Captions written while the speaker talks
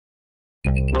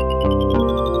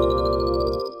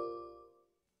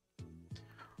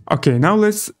Okay, now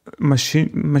let's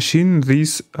machine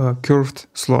these curved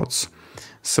slots.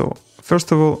 So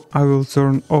first of all, I will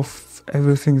turn off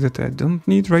everything that I don't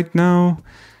need right now.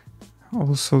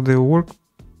 Also the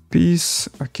workpiece.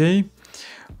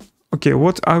 Okay,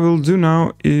 what I will do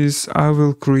now is I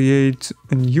will create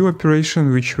a new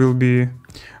operation which will be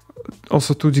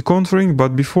also 2D contouring,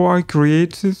 but before I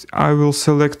create it, I will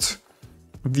select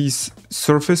these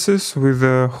surfaces with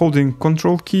holding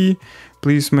Control key.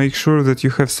 Please make sure that you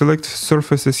have select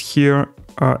surfaces here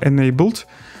enabled.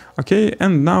 Okay,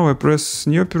 and now I press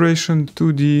new operation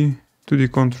 2D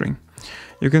contouring.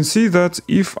 You can see that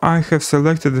if I have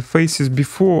selected the faces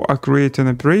before I create an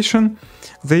operation,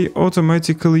 they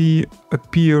automatically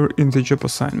appear in the job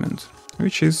assignment,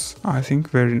 which is, I think,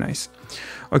 very nice.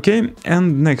 Okay,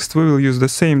 and next we will use the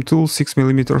same tool,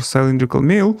 6mm cylindrical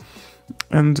mill.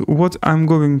 And what I'm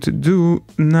going to do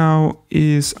now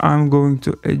is I'm going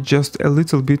to adjust a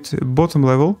little bit bottom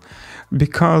level,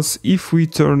 because if we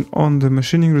turn on the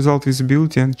machining result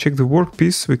visibility and check the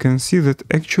workpiece, we can see that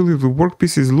actually the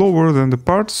workpiece is lower than the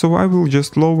part. So I will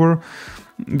just lower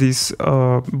this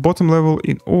bottom level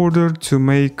in order to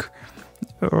make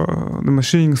the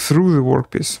machining through the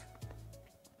workpiece.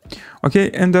 Okay,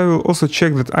 and I will also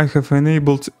check that I have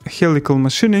enabled helical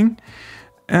machining.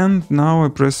 And now I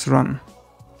press run.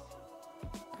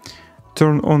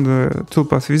 Turn on the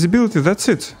toolpath visibility, that's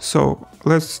it. So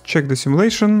let's check the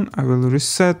simulation. I will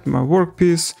reset my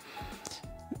workpiece,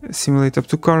 simulate up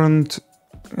to current,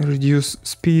 reduce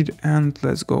speed, and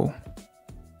let's go.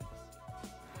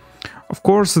 Of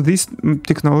course, this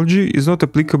technology is not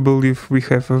applicable if we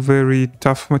have a very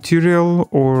tough material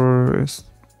or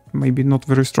maybe not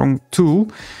very strong tool,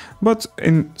 but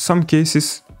in some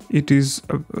cases it is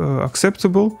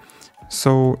acceptable.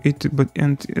 So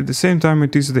and at the same time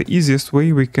it is the easiest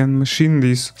way we can machine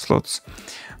these slots.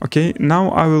 Okay,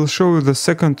 now I will show you the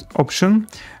second option.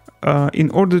 In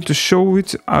order to show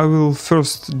it, I will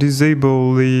first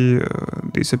disable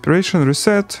this operation,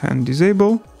 reset and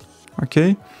disable.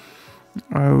 Okay,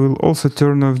 I will also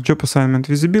turn off job assignment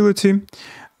visibility.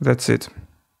 That's it.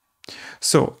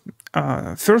 So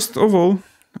first of all,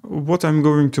 what I'm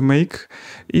going to make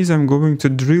is I'm going to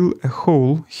drill a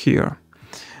hole here.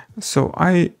 So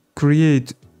I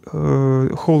create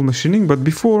hole machining, but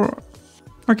before,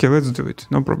 okay, let's do it,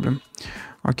 no problem.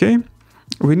 Okay,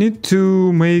 we need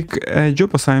to make a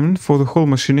job assignment for the hole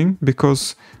machining,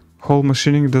 because hole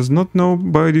machining does not know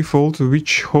by default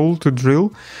which hole to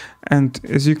drill. And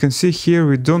as you can see here,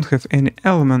 we don't have any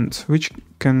element, which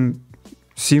can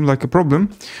seem like a problem,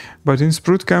 but in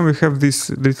SprutCAM we have these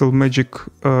little magic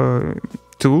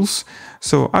tools.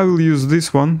 So I will use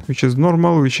this one, which is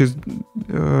normal, which is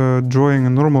drawing a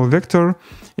normal vector.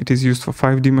 It is used for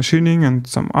 5D machining and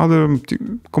some other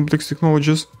complex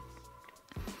technologies.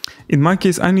 In my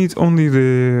case, I need only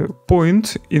the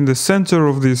point in the center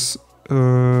of this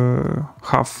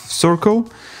half circle,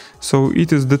 so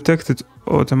it is detected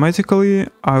automatically.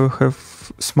 I will have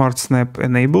Smart Snap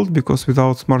enabled, because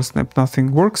without Smart Snap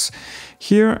nothing works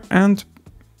here, and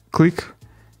click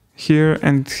here,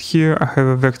 and here I have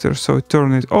a vector, so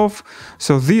turn it off.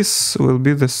 So this will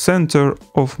be the center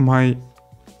of my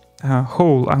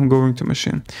hole I'm going to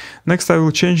machine. Next I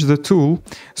will change the tool,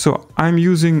 so I'm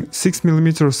using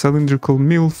 6mm cylindrical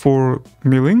mill for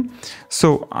milling,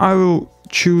 so I will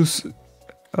choose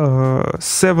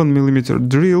 7mm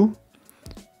drill.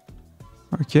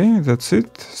 Okay, that's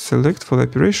it. Select for the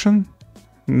operation.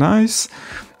 Nice.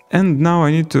 And now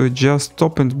I need to adjust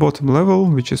top and bottom level,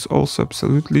 which is also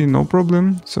absolutely no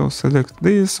problem. So select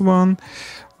this one.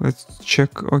 Let's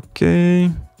check. Okay.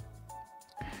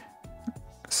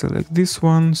 Select this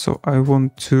one. So I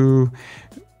want to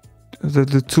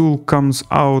that the tool comes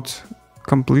out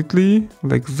completely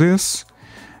like this.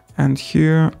 And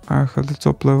here I have the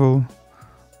top level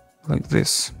like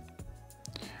this.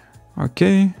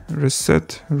 Okay,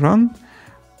 reset, run.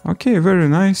 Okay, very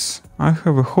nice. I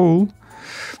have a hole.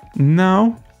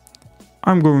 Now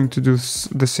I'm going to do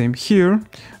the same here.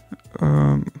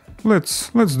 Let's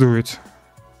do it.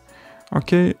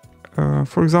 Okay,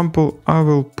 for example, I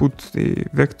will put the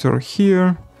vector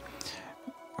here.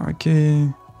 Okay,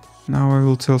 now I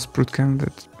will tell SprutCAM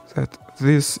that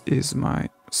this is my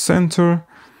center.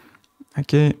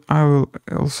 Okay, I will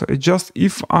also adjust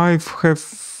if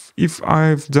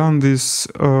I've done this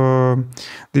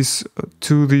these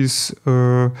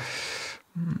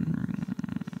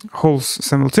holes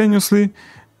simultaneously.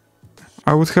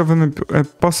 I would have a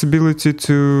possibility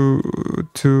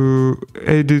to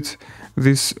edit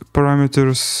these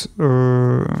parameters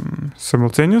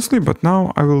simultaneously, but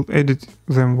now I will edit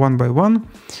them one by one.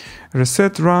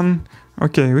 Reset, run.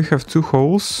 Okay, we have two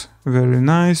holes. Very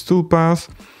nice. Toolpath.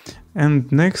 And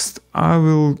next I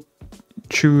will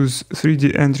choose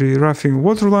 3D entry roughing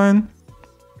waterline.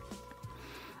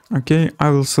 Okay, I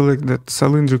will select that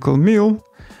cylindrical mill,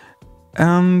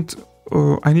 and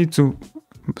I need to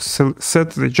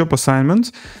set the job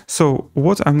assignment. So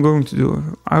what I'm going to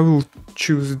do, I will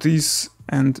choose these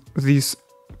and these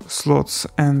slots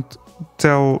and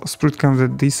tell SprutCAM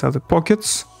that these are the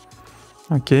pockets.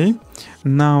 Okay,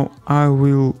 now I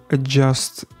will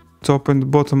adjust top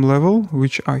and bottom level,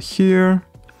 which are here.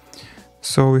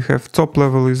 So we have top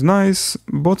level is nice,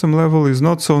 bottom level is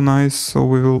not so nice, so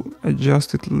we will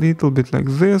adjust it a little bit like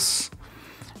this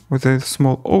with a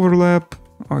small overlap.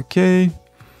 Okay,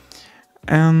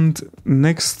 and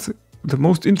next, the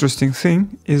most interesting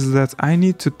thing is that I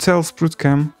need to tell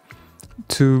SprutCAM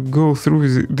to go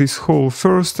through this hole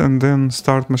first and then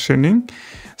start machining.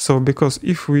 So because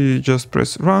if we just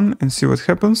press run and see what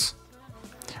happens,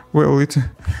 well, it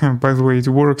by the way, it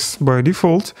works by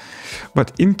default,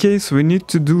 but in case we need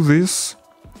to do this,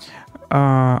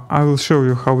 I will show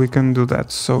you how we can do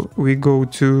that. So we go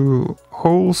to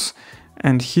holes,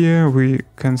 and here we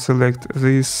can select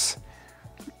this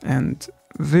and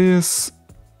this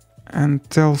and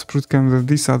tell SprutCAM that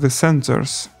these are the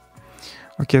centers.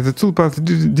 Okay, the toolpath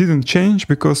didn't change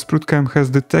because SprutCAM has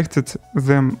detected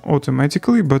them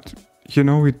automatically, but you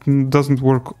know, it doesn't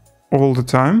work all the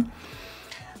time.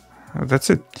 That's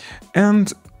it.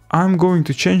 And I'm going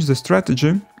to change the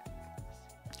strategy.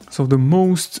 So the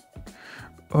most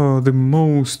cool,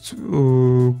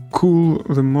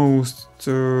 the most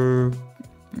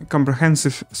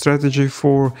comprehensive strategy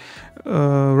for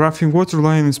roughing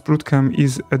waterline in SprutCAM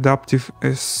is Adaptive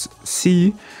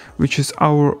SC, which is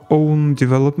our own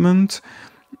development.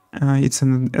 It's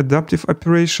an adaptive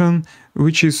operation,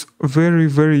 which is very,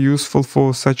 very useful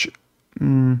for such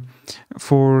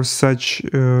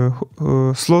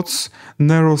slots,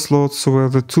 narrow slots where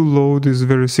the tool load is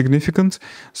very significant.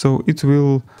 So it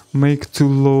will make tool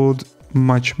load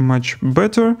much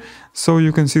better. So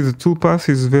you can see the toolpath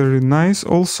is very nice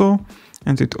also,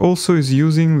 and it also is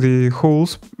using the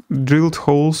holes, drilled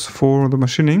holes for the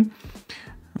machining.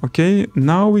 Okay,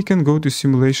 now we can go to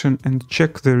simulation and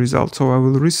check the result. So I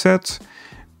will reset,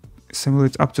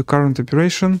 simulate up to current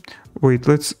operation. Wait,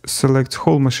 let's select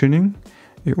hole machining.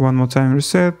 One more time,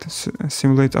 reset,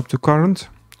 simulate up to current.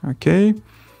 Okay,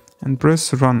 and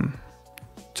press run.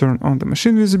 Turn on the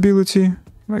machine visibility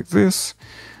like this.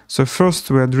 So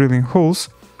first we are drilling holes.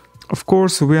 Of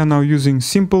course, we are now using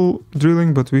simple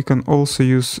drilling, but we can also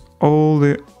use all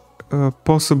the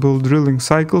possible drilling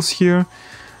cycles here.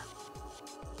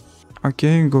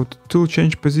 Okay, go to tool,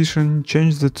 change position,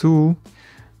 change the tool,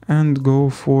 and go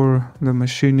for the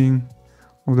machining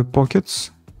of the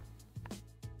pockets.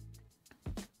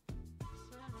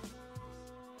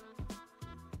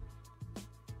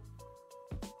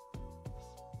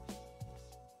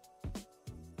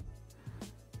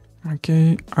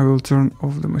 Okay, I will turn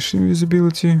off the machine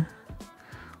visibility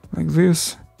like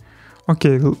this.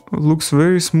 Okay, looks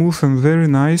very smooth and very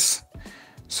nice.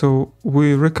 So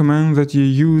we recommend that you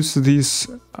use this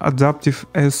Adaptive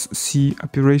SC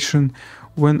operation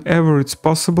whenever it's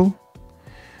possible.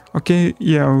 Okay,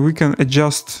 yeah, we can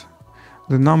adjust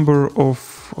the number of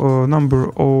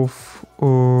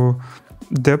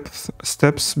depth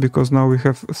steps, because now we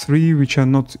have 3 which are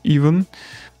not even.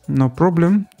 No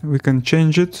problem, we can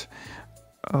change it.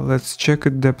 Let's check a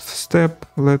depth step.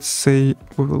 Let's say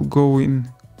we will go in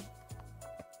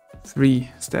 3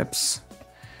 steps.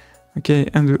 Okay,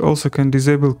 and we also can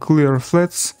disable clear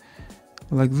flats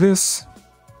like this.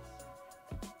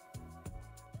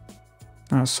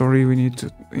 Sorry, we need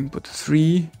to input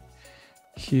 3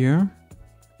 here.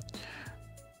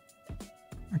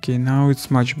 Okay, now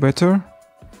it's much better.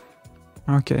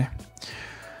 Okay,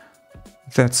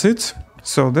 that's it.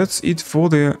 So that's it for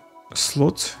the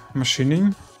slot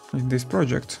machining in this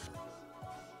project.